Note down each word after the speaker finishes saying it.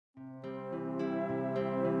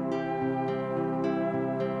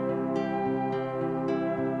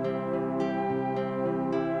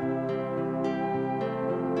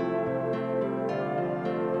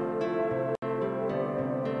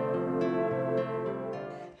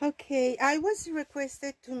Okay, I was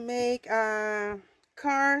requested to make a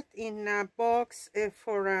card in a box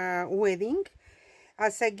for a wedding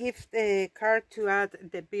as a gift card to add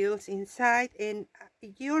the bills inside, and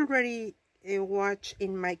you already watch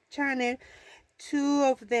in my channel two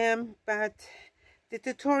of them, but the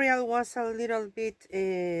tutorial was a little bit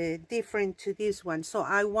different to this one, so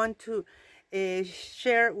I want to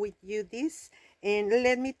share with you this. And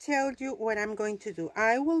let me tell you what I'm going to do.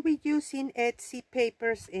 I will be using Etsy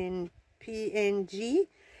papers in PNG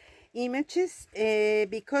images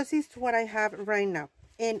because it's what I have right now.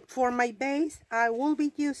 And for my base, I will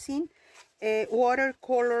be using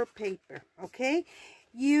watercolor paper. Okay,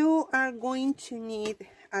 you are going to need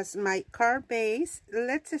as my card base.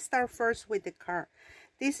 Let's start first with the card.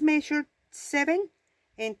 This measured 7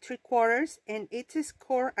 3/4, and it is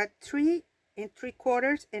scored at 3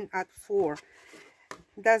 3/4 and at 4.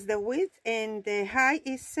 That's the width, and the height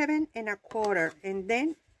is 7 1/4, and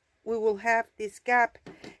then we will have this gap.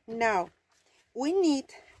 Now we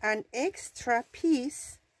need an extra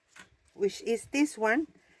piece, which is this one,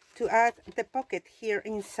 to add the pocket here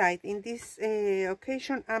inside. In this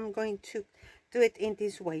occasion, I'm going to do it in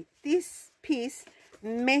this way. This piece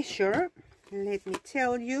measure, let me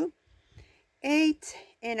tell you, 8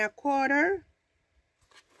 1/4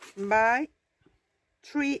 by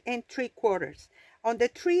 3 3/4. On the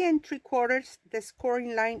 3 3/4, the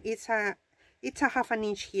scoring line is it's a half an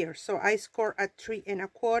inch here, so I score at 3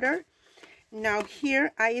 1/4. Now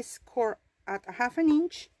here I score at a half an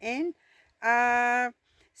inch, and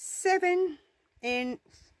 7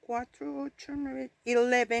 4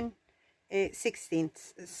 11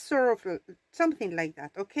 sixteenths, sort of something like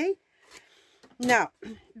that. Okay, now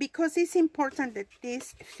because it's important that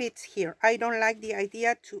this fits here, I don't like the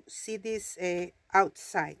idea to see this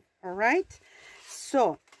outside. All right,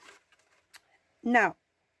 so now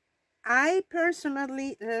I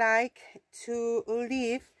personally like to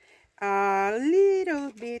leave a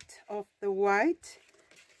little bit of the white.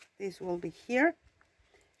 This will be here,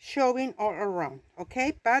 showing all around.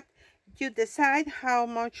 Okay, but you decide how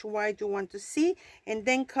much white you want to see, and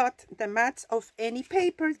then cut the mats of any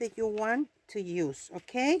paper that you want to use.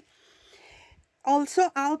 Okay,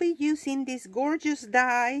 also I'll be using these gorgeous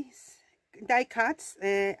die cuts.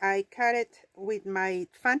 I cut it with my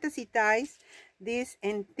fantasy dies, this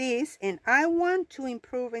and this, and I want to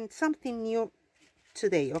improve in something new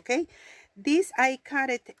today. Okay, this I cut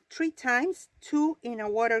it 3 times, 2 in a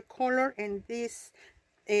watercolor, and this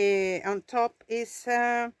on top is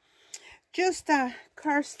just a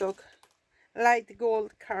cardstock, light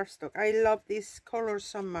gold cardstock. I love this color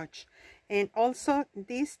so much, and also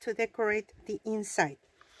this to decorate the inside.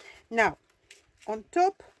 Now on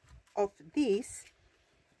top of this,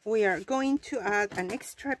 we are going to add an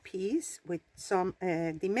extra piece with some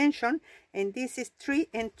dimension, and this is 3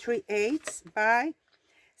 3/8 by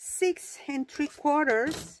 6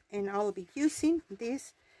 3/4, and I'll be using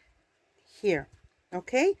this here.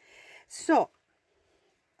 Okay, so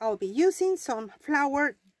I'll be using some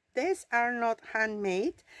flower. These are not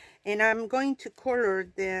handmade, and I'm going to color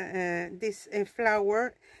the this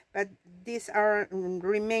flower, but these are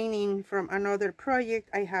remaining from another project.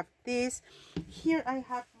 I have this here. I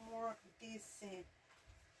have more this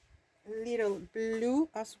little blue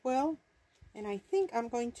as well, and I think I'm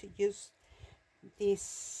going to use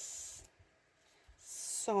this,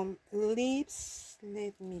 some leaves.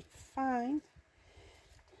 Let me find.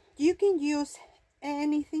 You can use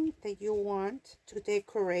anything that you want to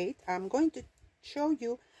decorate. I'm going to show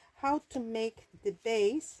you how to make the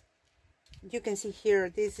base. You can see here,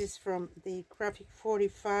 this is from the Graphic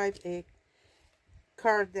 45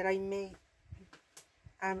 card that I made.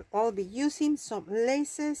 I'll be using some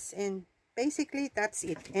laces, and basically that's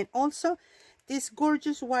it. And also this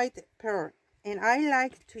gorgeous white pearl, and I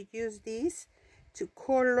like to use this to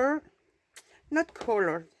color, not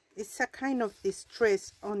color, it's a kind of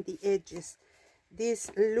distress on the edges.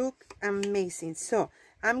 This look amazing. So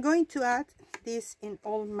I'm going to add this in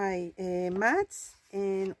all my mats,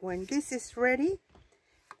 and when this is ready,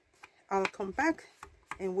 I'll come back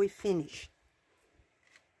and we finish.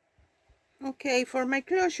 Okay, for my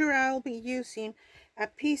closure, I'll be using a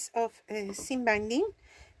piece of seam binding.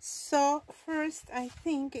 So first, I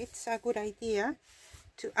think it's a good idea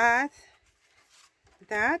to add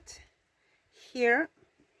that here.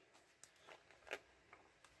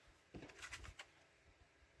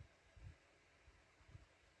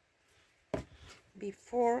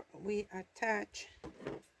 Before we attach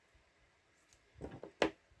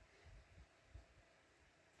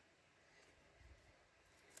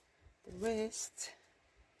the rest.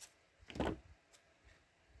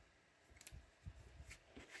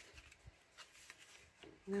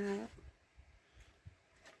 Now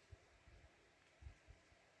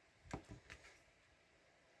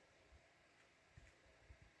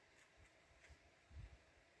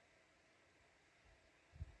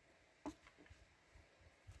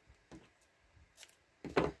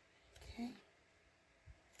okay,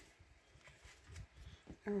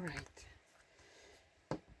 all right,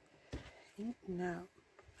 and now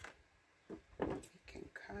we can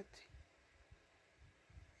cut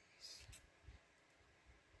this.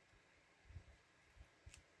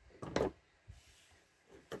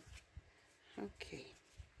 Okay,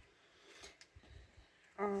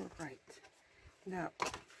 all right, now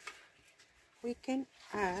we can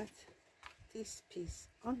add this piece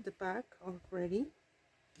on the back already.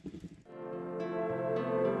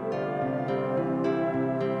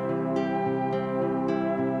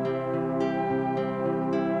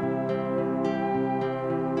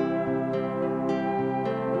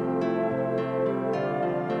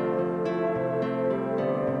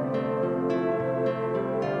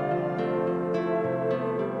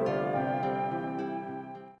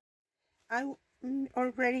 I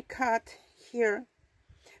already cut here.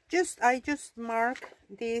 I just mark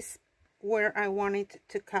this where I want it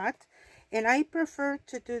to cut, and I prefer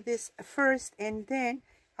to do this first and then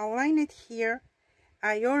align it here.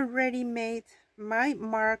 I already made my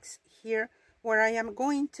marks here where I am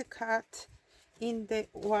going to cut in the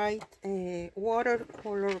white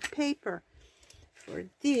watercolor paper. For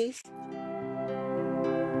this,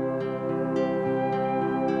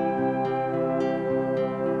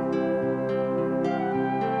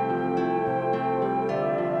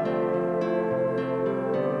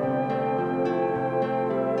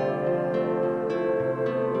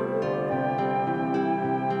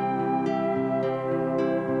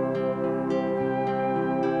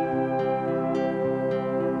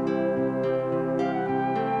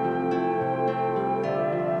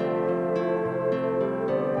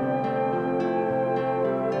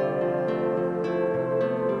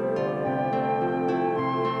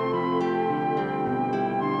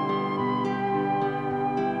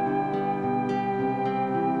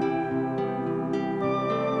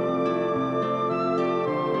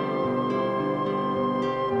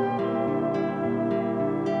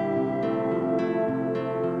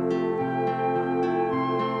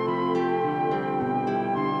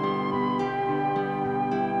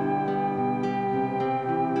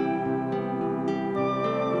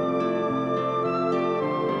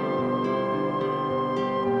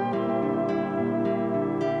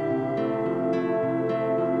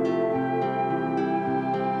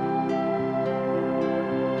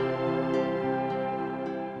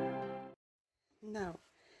 now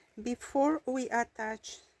before we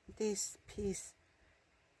attach this piece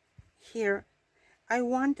here, I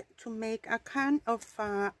want to make a kind of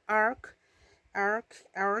arch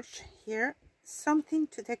here, something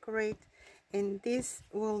to decorate, and this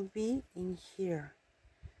will be in here.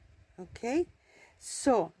 Okay,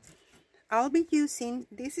 so I'll be using,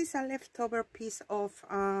 this is a leftover piece of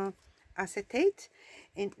acetate,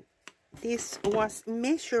 and this was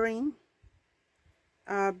measuring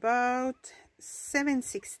about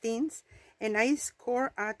 7/16, and I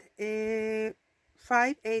score at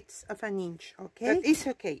 5/8 of an inch. Okay, that is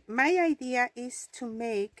okay. My idea is to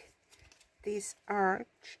make this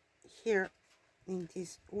arch here in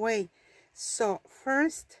this way. So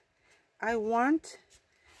first I want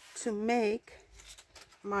to make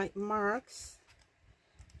my marks,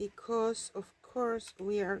 because of course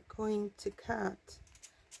we are going to cut.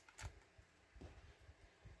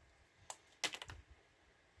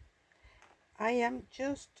 I am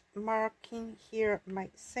just marking here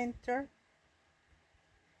my center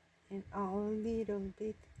and a little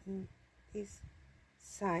bit in these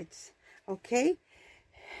sides. Okay,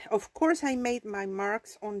 of course I made my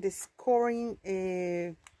marks on the scoring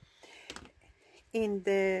in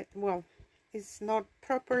the, well, it's not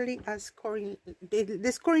properly a scoring,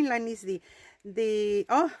 the scoring line is the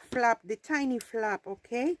flap, the tiny flap.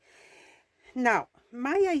 Okay, now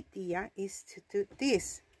my idea is to do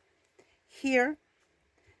this. Here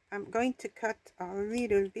I'm going to cut a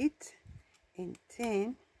little bit, and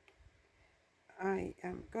then I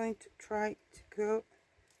am going to try to go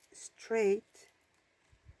straight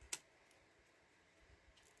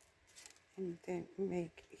and then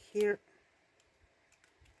make here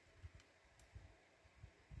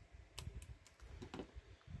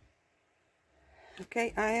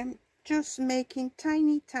okay. I am just making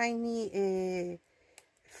tiny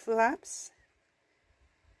flaps.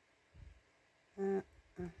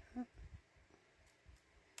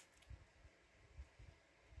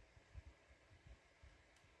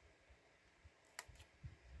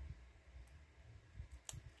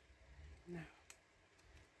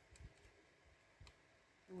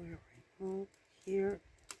 move here.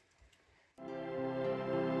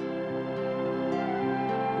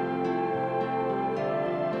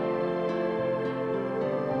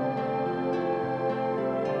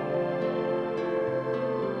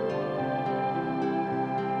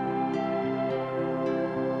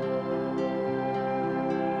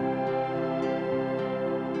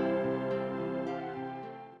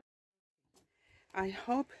 I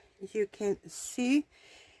hope you can see.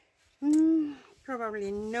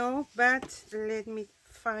 Probably no, but let me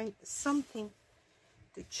find something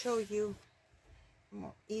to show you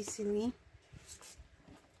more easily.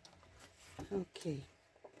 Okay,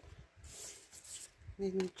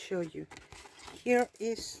 let me show you. Here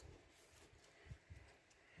is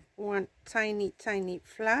one tiny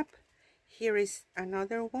flap. Here is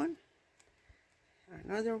another one,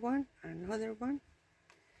 another one, another one.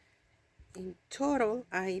 In total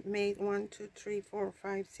I made 1 2 3 4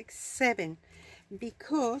 5 6 7,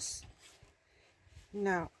 because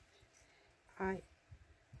now I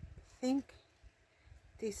think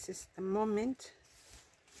this is the moment,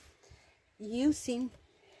 using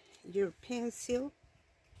your pencil,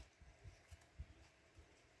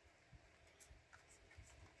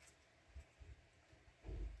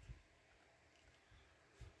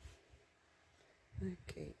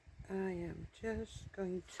 okay, I am just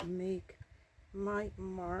going to make my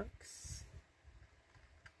marks.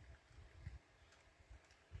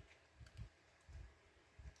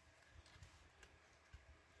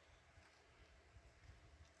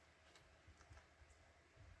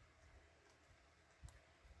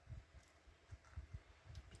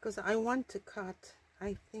 Because I want to cut.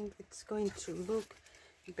 I think it's going to look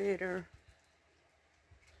better.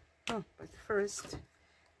 Oh, but first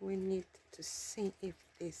we need to see if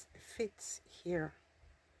this fits here.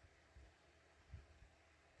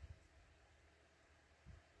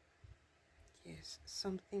 Yes,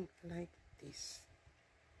 something like this.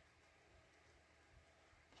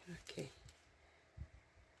 Okay.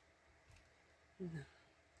 Now,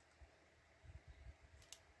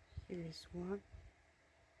 here is one.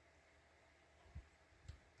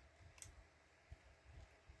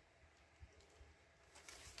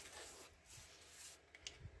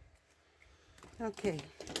 Okay,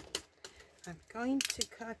 I'm going to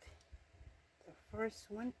cut the first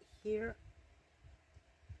one here.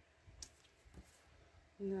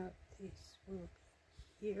 Now this will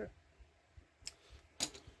be here,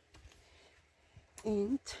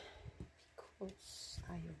 and because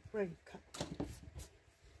I already cut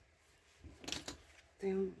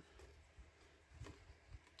them,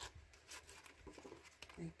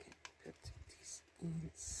 I can put this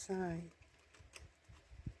inside.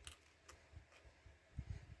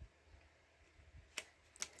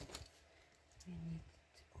 I need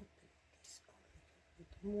to open this a little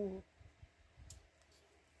bit more.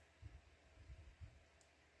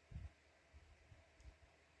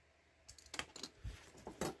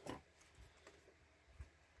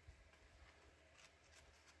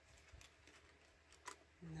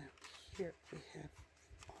 Now here we have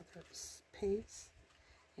the other space,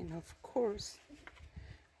 and of course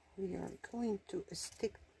we are going to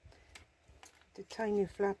stick the tiny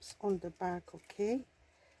flaps on the back. Okay,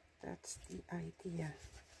 that's the idea.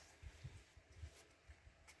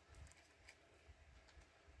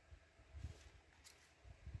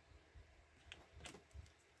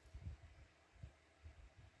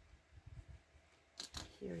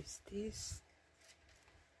 Here is this,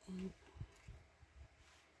 and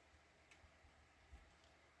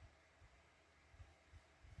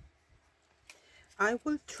I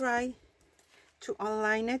will try to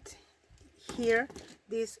align it here,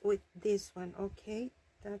 this with this one. Okay,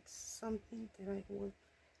 that's something that I will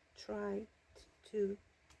try to do.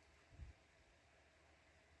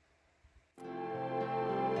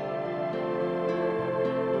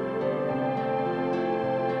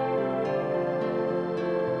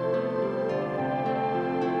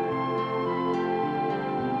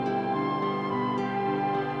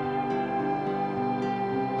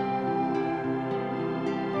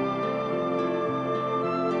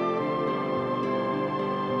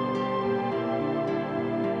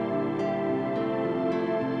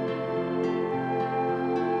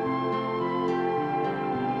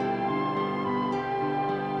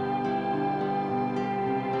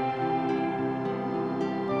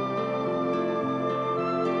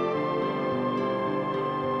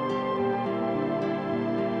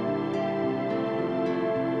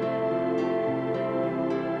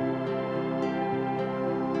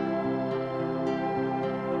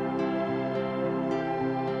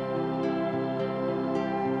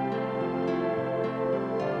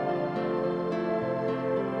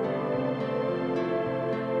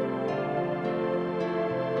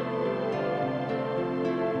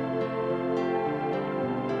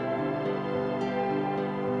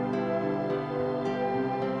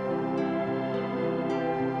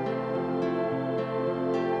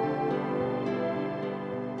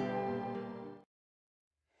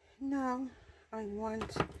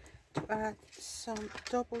 important to add some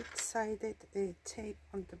double-sided tape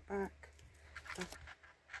on the back.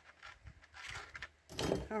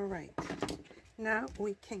 All right, now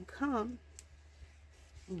we can come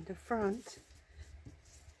in the front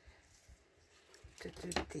to do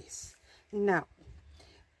this. Now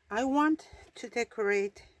I want to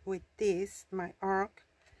decorate with this, my arc,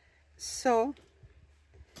 so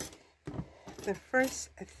the first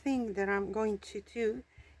thing that I'm going to do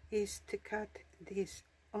is to cut this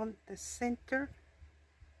on the center.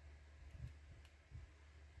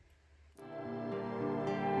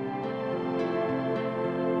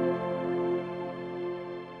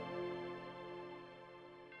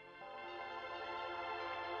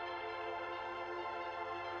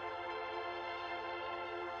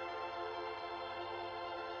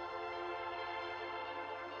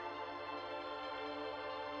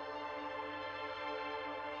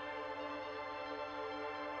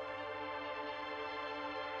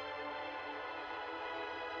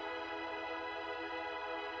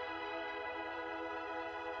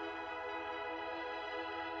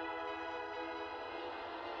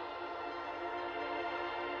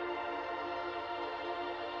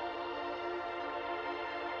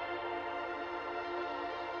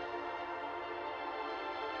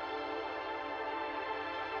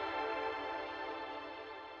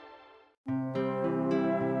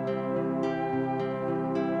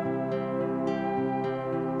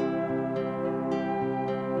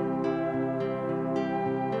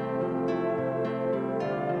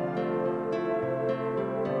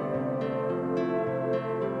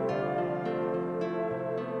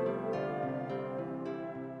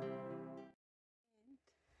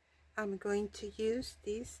 I'm going to use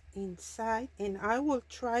this inside, and I will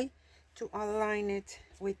try to align it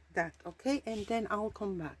with that, okay? And then I'll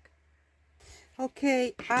come back.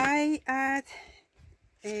 Okay, I add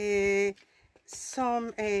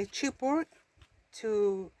some chipboard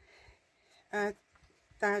to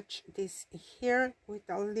attach this here with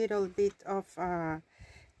a little bit of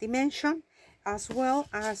dimension, as well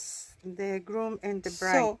as the groom and the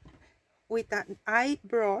bride. So with an eye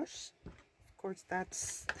brush, of course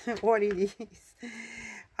that's what it is,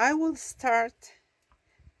 I will start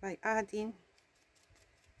by adding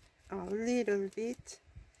a little bit.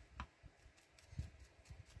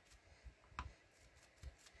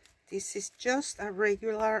 This is just a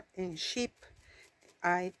regular and cheap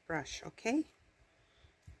eye brush, okay?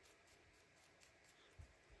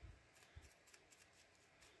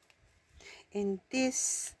 And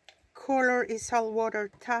this color is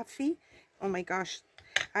saltwater taffy. Oh my gosh,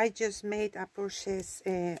 I just made a purchase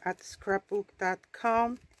at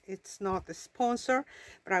scrapbook.com. It's not a sponsor,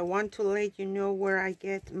 but I want to let you know where I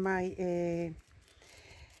get my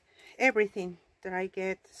everything that I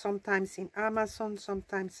get, sometimes in Amazon,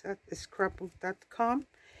 sometimes at scrapbook.com.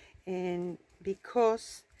 And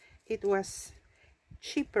because it was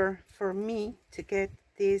cheaper for me to get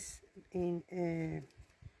this in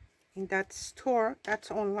that store, that's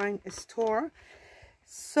online store,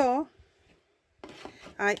 so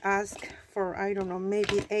I asked for, I don't know,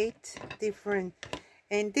 maybe 8 different,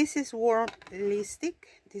 and this is warm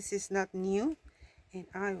lipstick. This is not new, and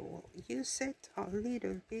I will use it a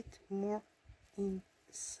little bit more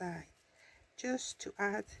inside just to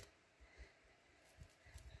add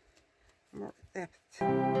more depth.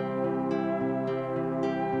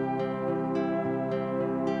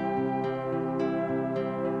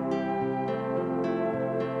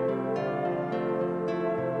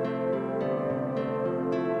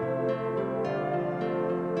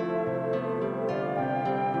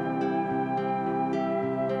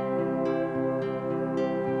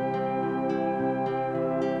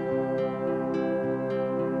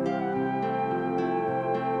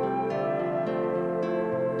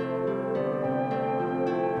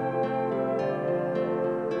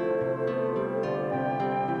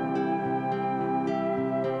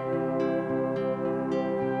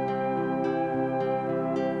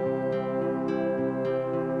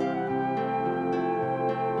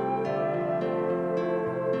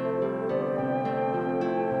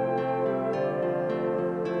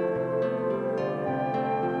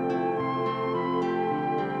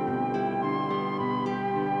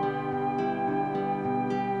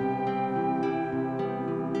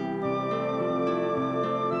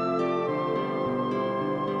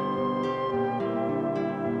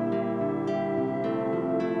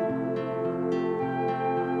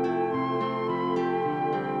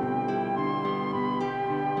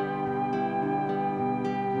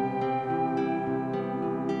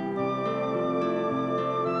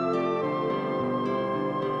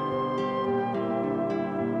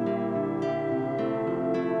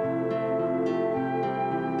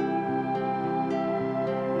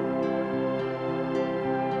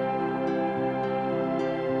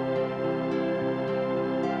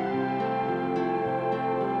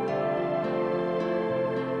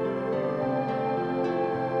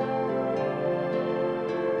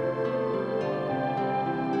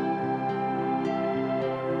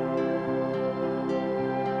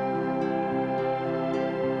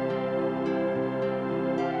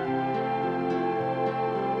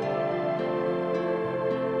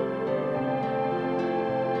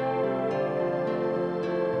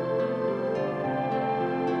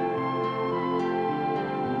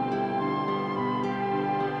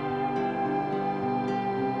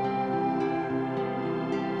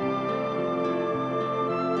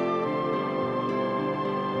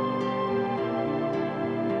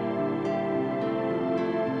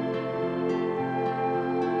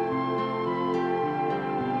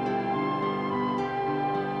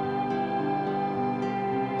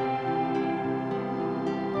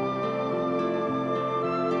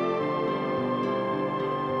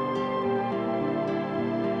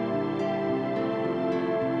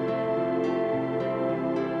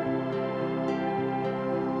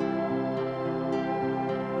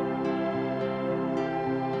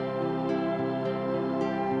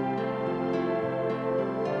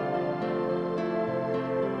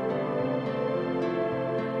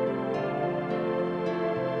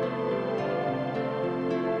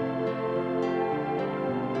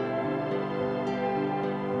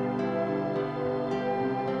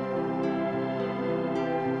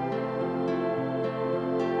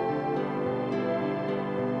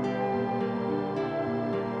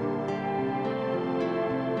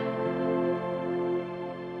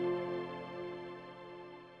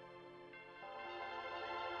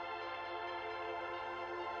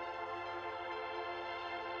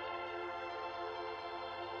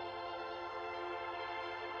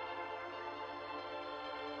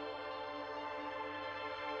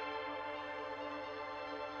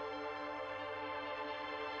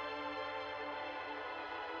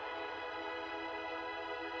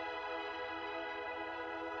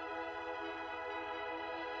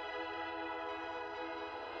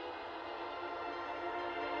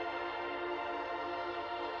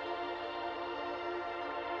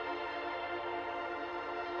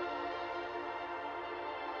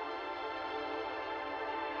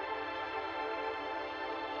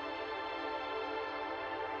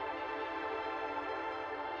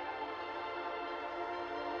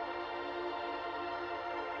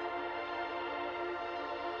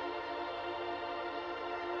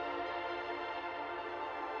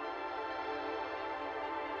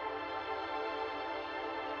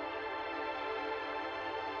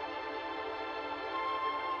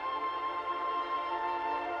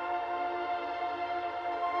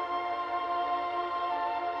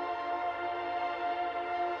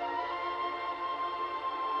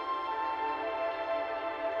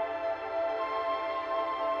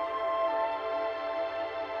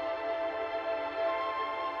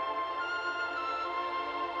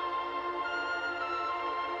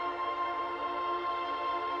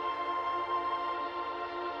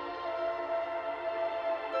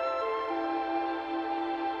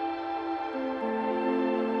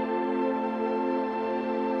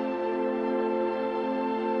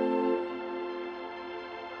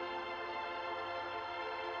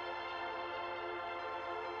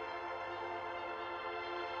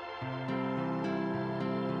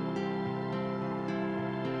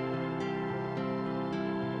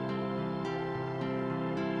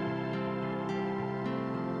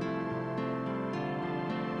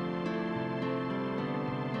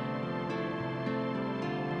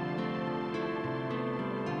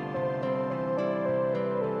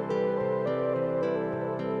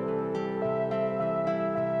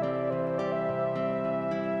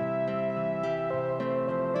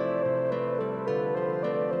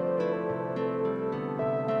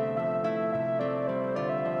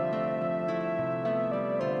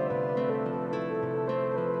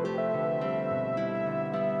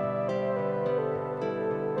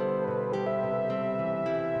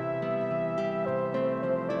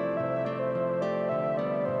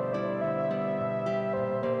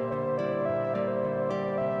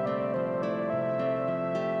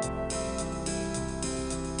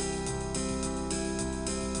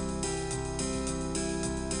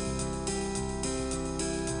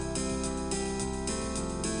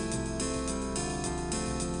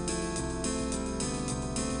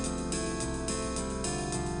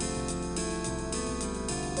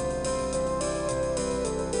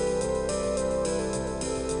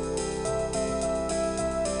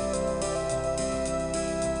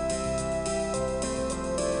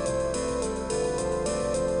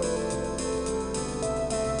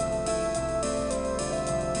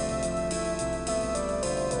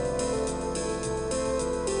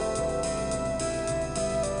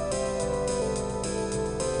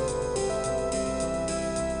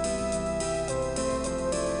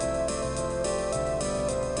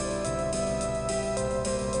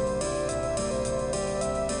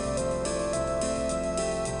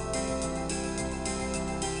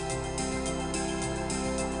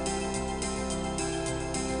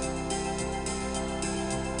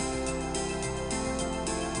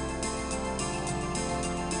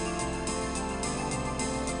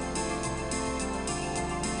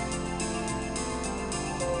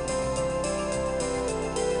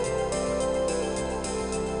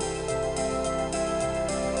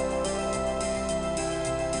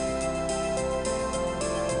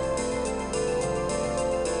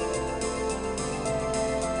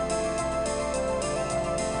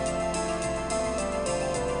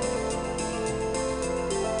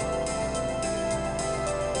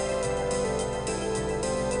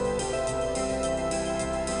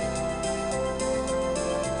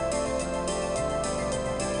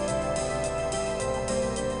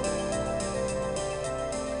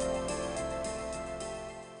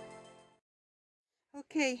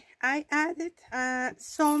 Okay, I added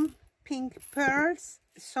some pink pearls,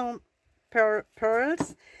 some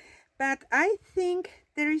pearls, but I think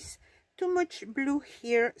there is too much blue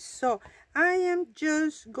here, so I am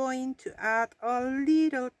just going to add a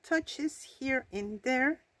little touches here and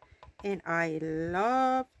there, and I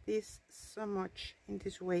love this so much in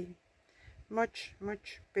this way. Much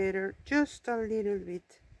better, just a little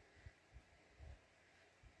bit.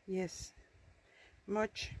 Yes,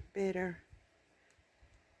 much better.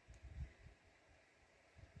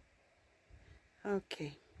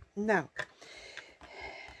 Okay, now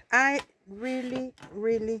I really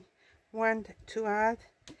want to add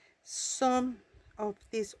some of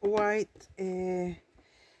this white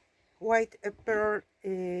pearl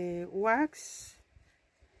wax.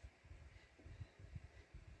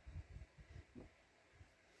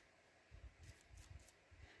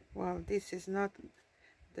 Well, this is not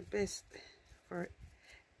the best for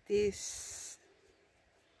this.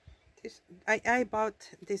 I bought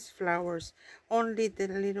these flowers. Only the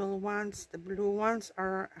little ones, the blue ones,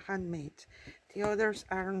 are handmade. The others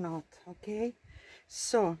are not. Okay,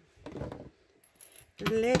 so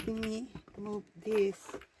let me move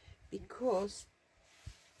this, because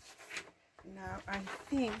now I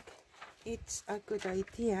think it's a good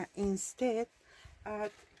idea instead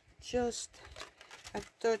add just a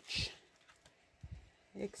touch,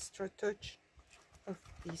 extra touch of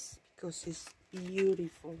this, because it's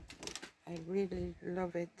beautiful. I really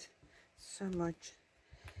love it so much.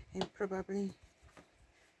 And probably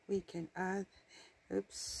we can add,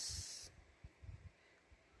 oops,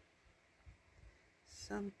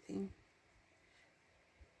 something